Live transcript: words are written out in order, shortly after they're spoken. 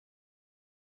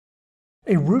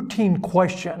A routine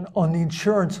question on the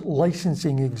insurance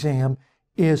licensing exam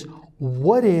is,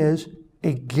 what is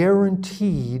a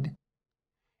guaranteed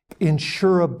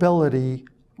insurability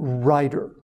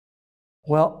rider?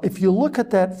 Well, if you look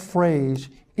at that phrase,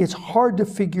 it's hard to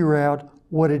figure out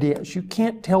what it is. You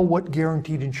can't tell what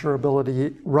guaranteed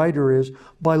insurability rider is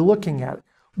by looking at it.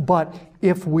 But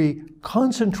if we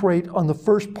concentrate on the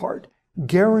first part,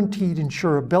 guaranteed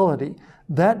insurability,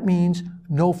 that means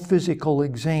no physical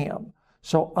exam.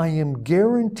 So I am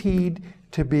guaranteed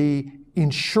to be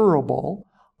insurable.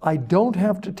 I don't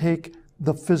have to take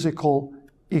the physical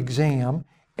exam,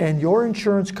 and your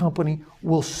insurance company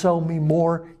will sell me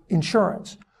more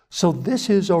insurance. So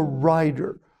this is a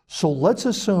rider. So let's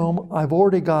assume I've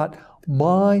already got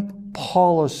my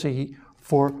policy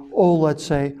for, let's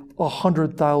say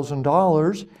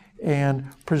 $100,000, and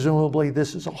presumably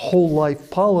this is a whole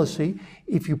life policy.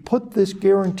 If you put this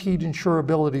guaranteed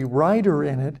insurability rider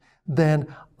in it, then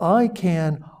I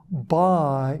can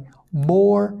buy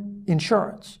more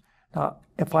insurance. Now,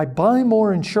 if I buy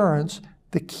more insurance,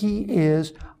 the key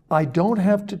is I don't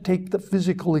have to take the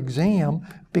physical exam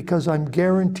because I'm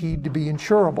guaranteed to be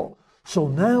insurable. So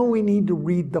now we need to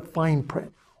read the fine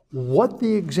print. What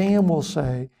the exam will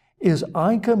say is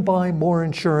I can buy more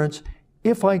insurance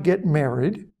if I get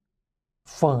married,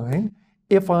 fine.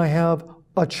 If I have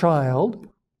a child,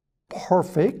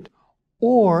 perfect.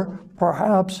 Or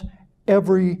perhaps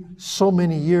every so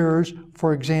many years,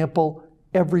 for example,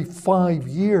 every 5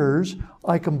 years,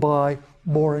 I can buy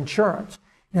more insurance.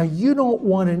 Now, you don't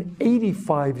want an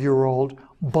 85-year-old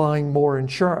buying more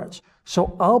insurance.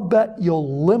 So I'll bet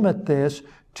you'll limit this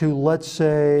to, let's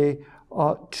say,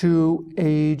 to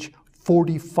age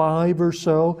 45 or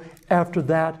so. After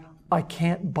that, I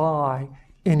can't buy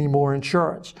any more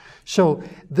insurance. So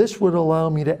this would allow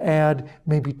me to add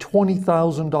maybe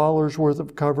 $20,000 worth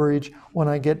of coverage when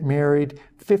I get married,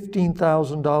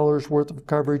 $15,000 worth of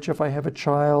coverage if I have a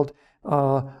child,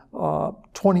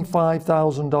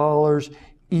 $25,000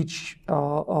 each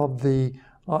of the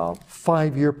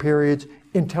 5-year periods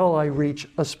until I reach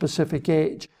a specific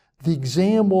age. The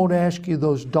exam won't ask you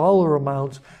those dollar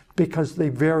amounts because they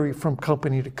vary from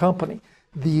company to company.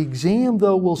 The exam,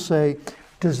 though, will say,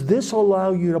 does this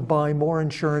allow you to buy more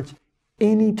insurance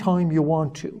anytime you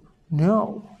want to?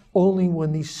 No, only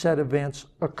when these set events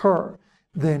occur.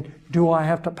 Then do I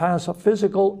have to pass a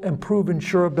physical and prove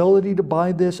insurability to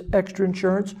buy this extra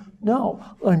insurance? No,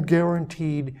 I'm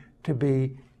guaranteed to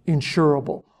be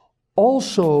insurable.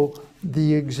 Also,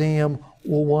 the exam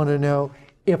will want to know,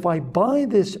 if I buy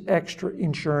this extra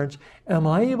insurance, am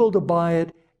I able to buy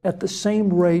it at the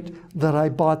same rate that I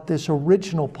bought this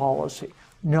original policy?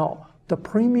 No. The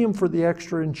premium for the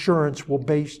extra insurance will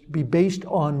be based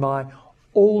on my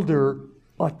older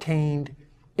attained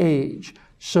age.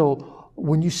 So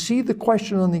when you see the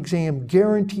question on the exam,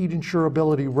 guaranteed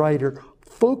insurability rider,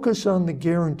 focus on the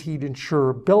guaranteed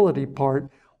insurability part.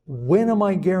 When am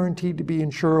I guaranteed to be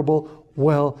insurable?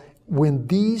 Well, when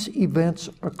these events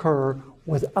occur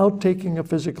without taking a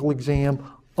physical exam,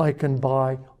 I can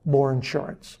buy more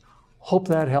insurance. Hope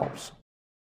that helps.